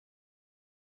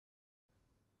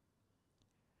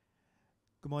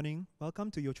Good morning. Welcome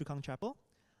to Yio Chu Kang Chapel.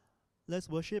 Let's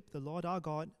worship the Lord our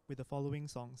God with the following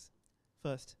songs.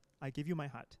 First, I Give You My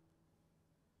Heart.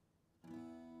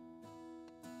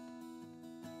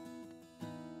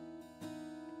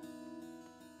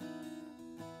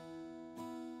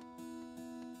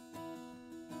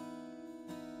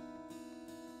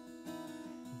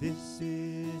 This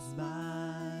is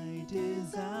my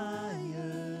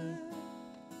desire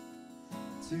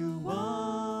to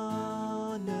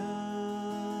honor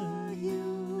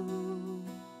you,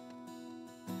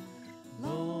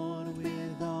 Lord,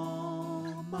 with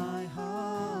all my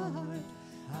heart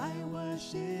I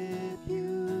worship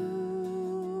you.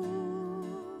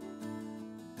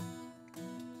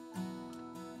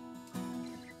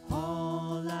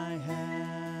 All I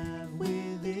have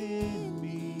within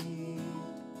me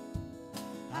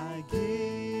I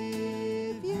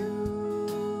give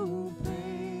you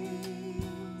praise.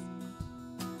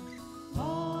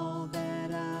 All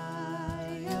that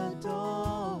I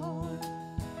adore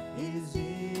is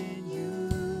in you.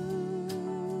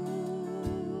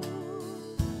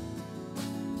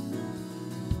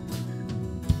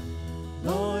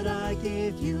 Lord, I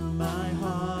give you my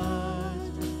heart,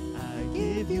 I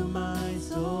give you my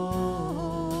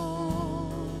soul.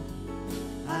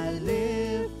 I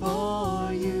live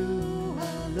for you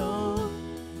alone.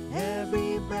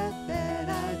 Every breath that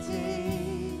I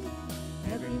take,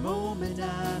 every moment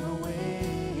I'm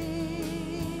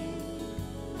awake,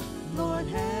 Lord,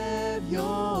 have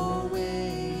your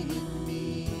way in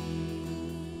me.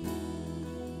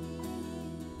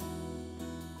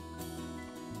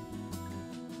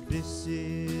 This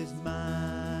is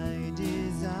my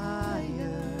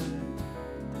desire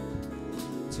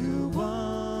to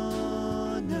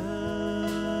honor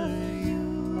you,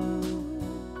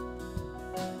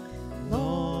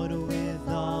 Lord, with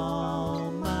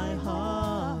all my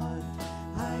heart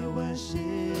I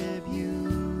worship you.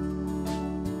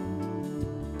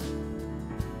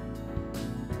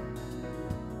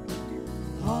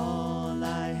 All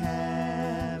I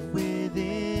have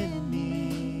within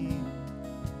me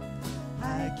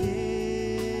I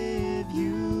give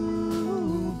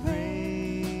you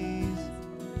praise.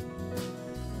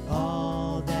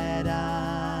 All that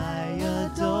I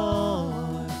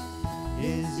adore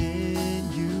is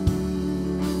in you.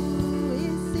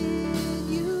 Is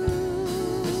in you.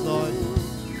 Yes, Lord.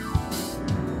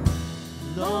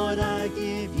 Lord, I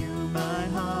give you my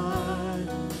heart,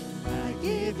 I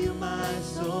give you my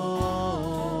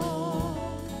soul.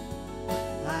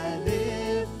 I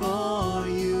live for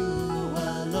you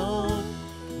alone.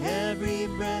 Every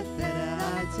breath that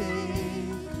I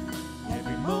take,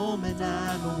 every moment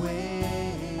I'm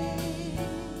awake,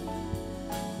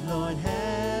 Lord,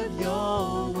 have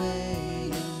your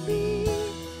way in me.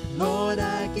 Lord,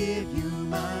 I give you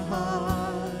my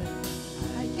heart,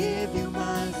 I give you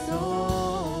my soul.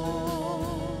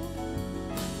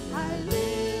 I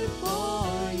live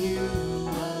for you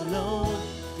alone.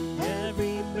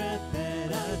 Every breath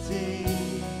that I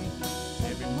take,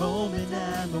 every moment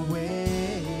I'm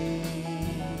awake,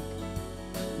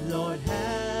 Lord,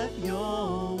 have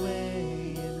your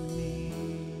way in me.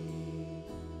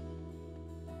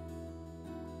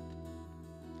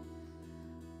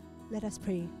 Let us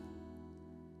pray.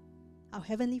 Our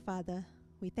Heavenly Father,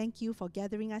 we thank you for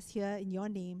gathering us here in your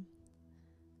name.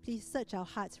 Please search our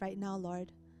hearts right now,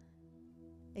 Lord.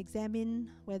 Examine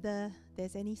whether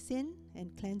there's any sin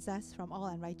and cleanse us from all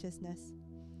unrighteousness.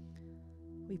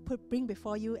 We bring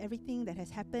before you everything that has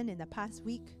happened in the past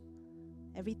week,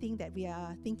 everything that we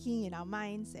are thinking in our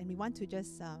minds, and we want to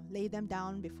just lay them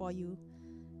down before you.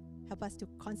 Help us to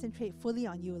concentrate fully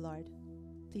on you, Lord.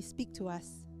 Please speak to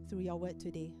us through your word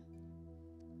today.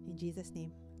 In Jesus'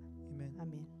 name, Amen.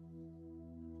 amen.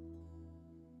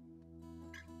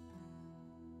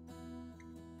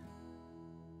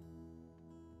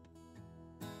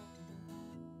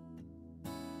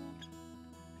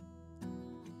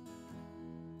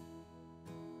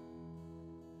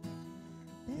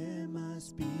 There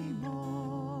must be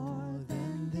more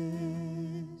than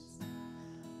this.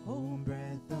 Oh,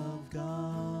 breath of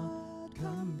God,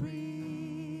 come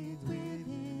breathe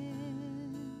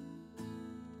within.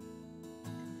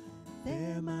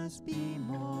 There must be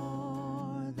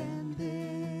more than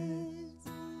this.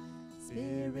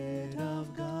 Spirit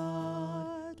of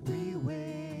God, we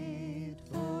wait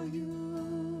for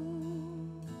you.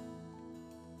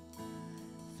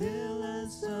 Fill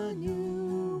us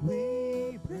anew,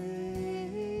 we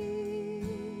pray.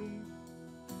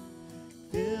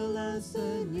 Fill us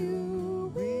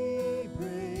anew, we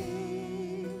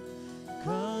pray.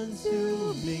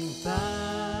 Consuming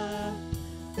fire,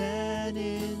 fan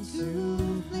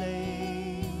into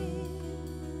flame.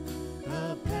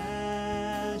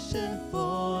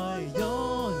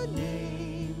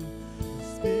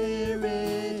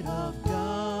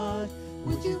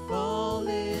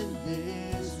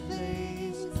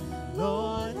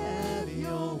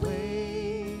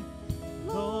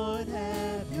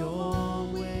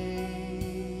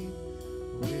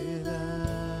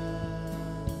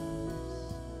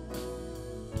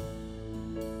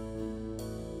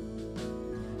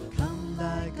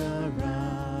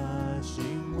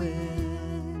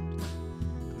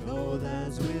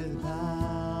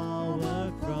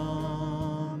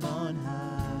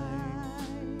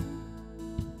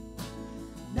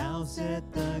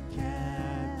 set the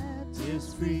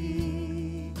captives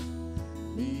free.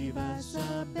 Leave us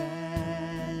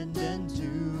abandoned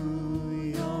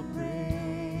to your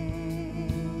praise.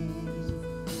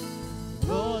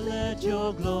 Lord, let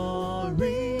your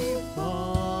glory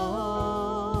fall.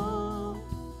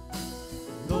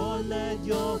 Lord, let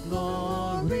your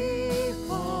glory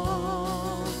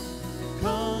fall.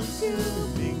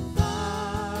 Consuming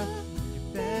fire,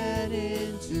 fed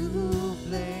into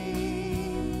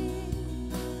flame.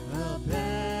 A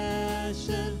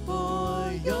passion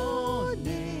for your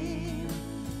name.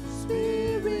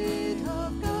 Spirit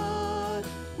of God,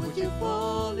 would you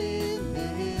fall in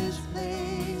this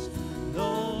place?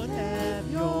 Lord, have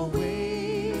your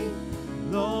way.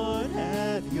 Lord,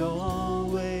 have your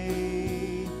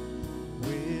way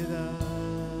with us.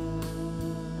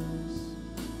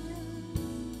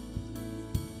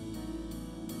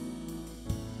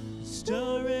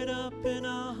 Stir it up in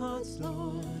our hearts,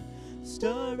 Lord.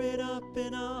 Stir it up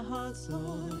in our hearts,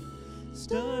 Lord.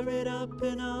 Stir it up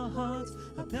in our hearts,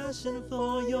 a passion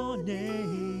for your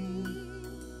name.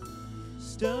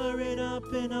 Stir it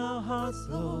up in our hearts,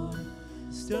 Lord.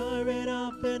 Stir it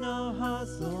up in our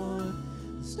hearts, Lord.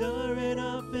 Stir it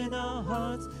up in our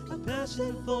hearts, a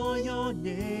passion for your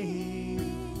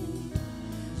name.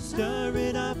 Stir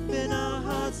it up in our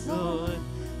hearts, Lord.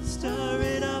 Stir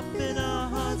it up in our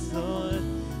hearts, Lord.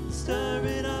 Stir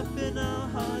it up in our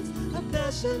hearts, a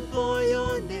passion for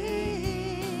your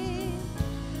name.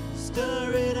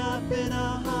 Stir it up in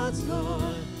our hearts,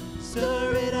 Lord.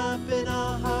 Stir it up in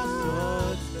our hearts,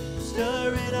 Lord.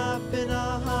 Stir it up in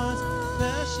our hearts,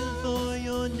 passion for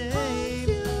your name.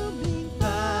 Consuming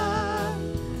fire,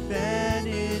 fan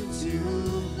into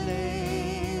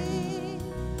flame.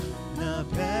 A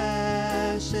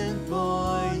passion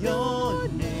for your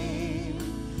name.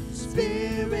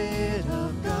 Spirit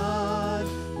of God,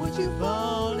 would you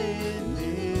fall in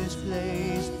this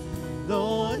place?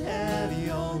 Lord, have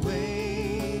your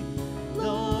way.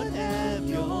 Lord, have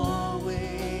your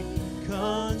way.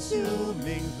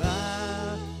 Consuming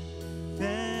fire,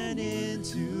 fan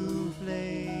into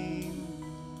flame.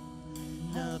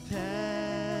 A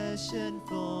passion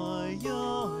for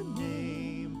your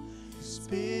name.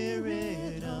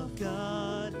 Spirit of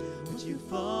God, would you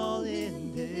fall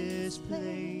in this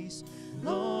place?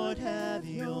 Lord, have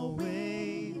your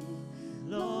way.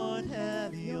 Lord,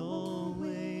 have your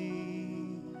way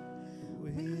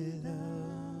with us.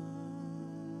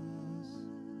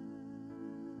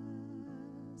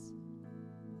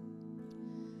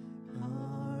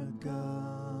 Our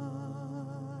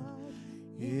God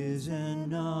is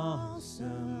an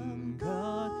awesome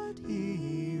God.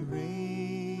 He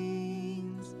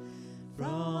reigns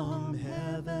from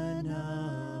heaven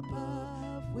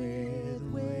above with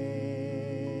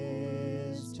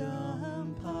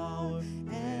wisdom, power,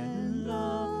 and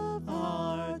love.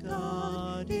 Our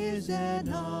God is an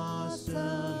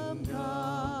awesome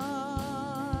God.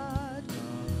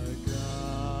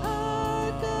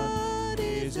 Our God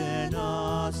is an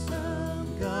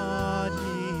awesome God.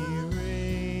 He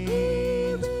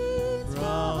reigns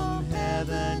from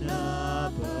heaven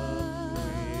above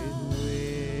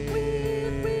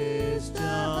with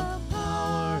wisdom,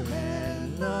 power,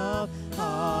 and love.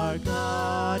 Our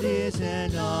God is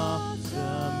an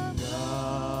awesome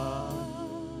God.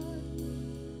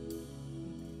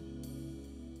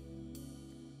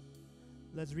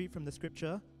 Let's read from the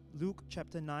scripture, Luke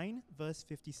chapter 9, verse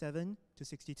 57 to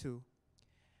 62.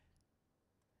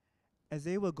 As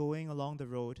they were going along the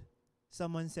road,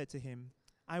 someone said to him,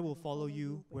 I will follow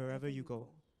you wherever you go.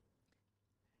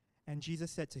 And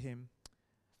Jesus said to him,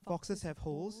 Foxes have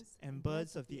holes, and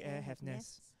birds of the air have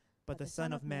nests, but the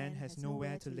Son of Man has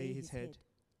nowhere to lay his head.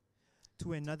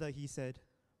 To another he said,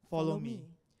 Follow me.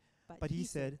 But he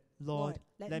said, Lord,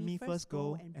 let me first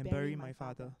go and bury my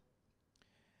father.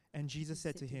 And Jesus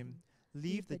said to him,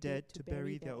 Leave the dead to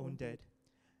bury their own dead.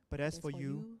 But as for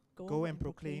you, go and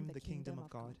proclaim the kingdom of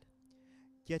God.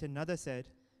 Yet another said,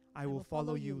 I will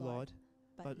follow you, Lord,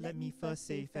 but let me first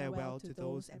say farewell to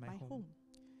those at my home.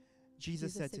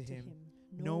 Jesus said to him,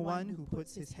 No one who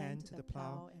puts his hand to the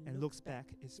plow and looks back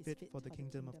is fit for the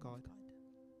kingdom of God.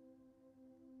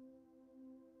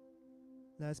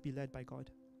 Let us be led by God.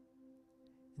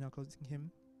 In our closing hymn,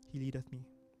 He Leadeth Me.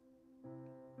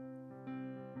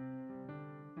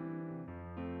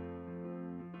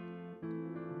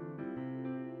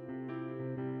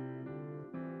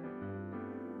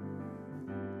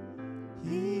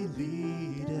 He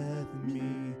leadeth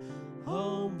me,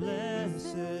 oh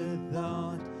blessed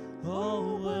thought,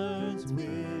 oh words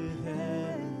with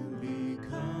heavenly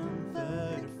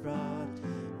comfort fraught.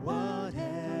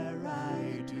 Whate'er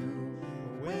I do,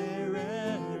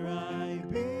 where'er I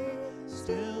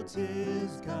still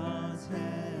 'tis God's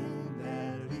hand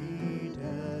that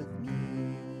leadeth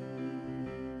me.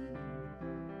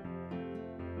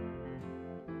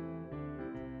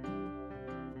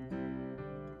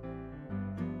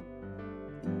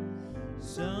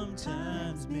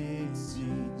 Sometimes midst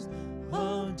scenes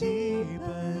of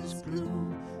deepest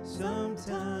gloom,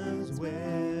 sometimes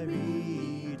where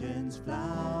Eden's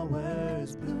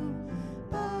flowers bloom,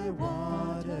 by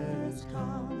waters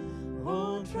calm,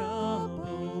 on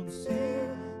troubled sea,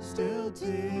 still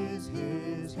 'tis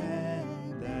his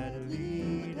hand that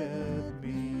leadeth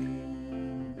me.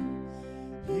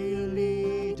 He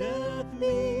leadeth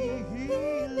me, he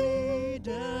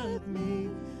leadeth me,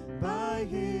 by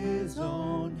his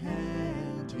own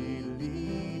hand he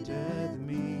leadeth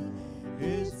me.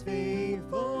 His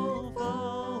faithful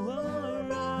follower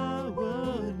I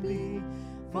would be,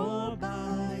 for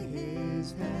by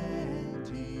his hand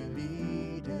he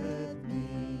leadeth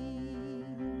me.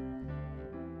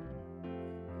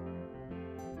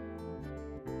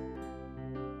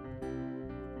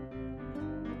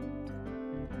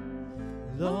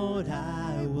 Lord,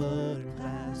 I would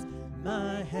clasp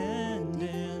my hand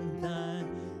in thine,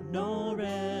 nor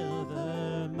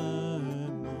ever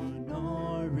murmur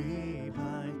nor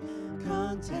repine,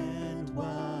 content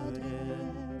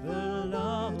whatever,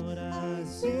 Lord, I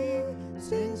see,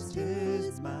 since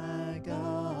 'tis my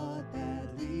God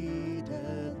that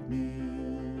leadeth me.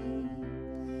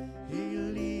 He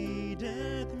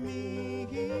leadeth me,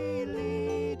 he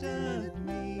leadeth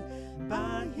me,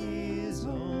 by his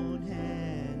own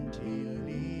hand he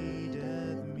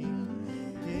leadeth me.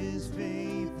 His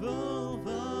faithful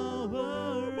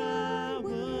follower I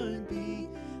would be,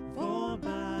 for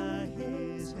by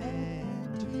his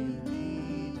hand he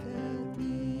leadeth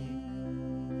me.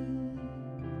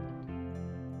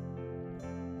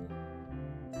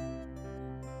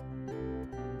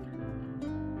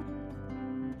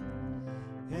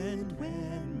 And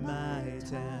when my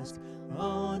task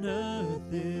on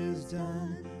earth is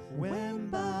done, when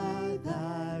by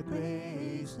thy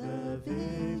grace the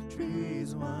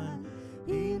victory's won,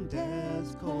 in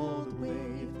death's cold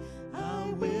wave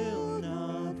I will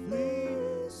not flee,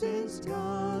 since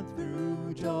God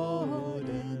through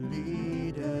Jordan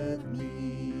leadeth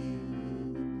me.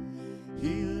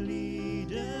 He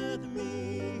leadeth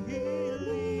me, he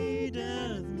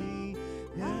leadeth me,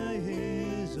 by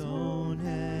his own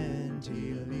hand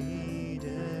he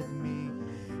leadeth me.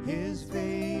 His faith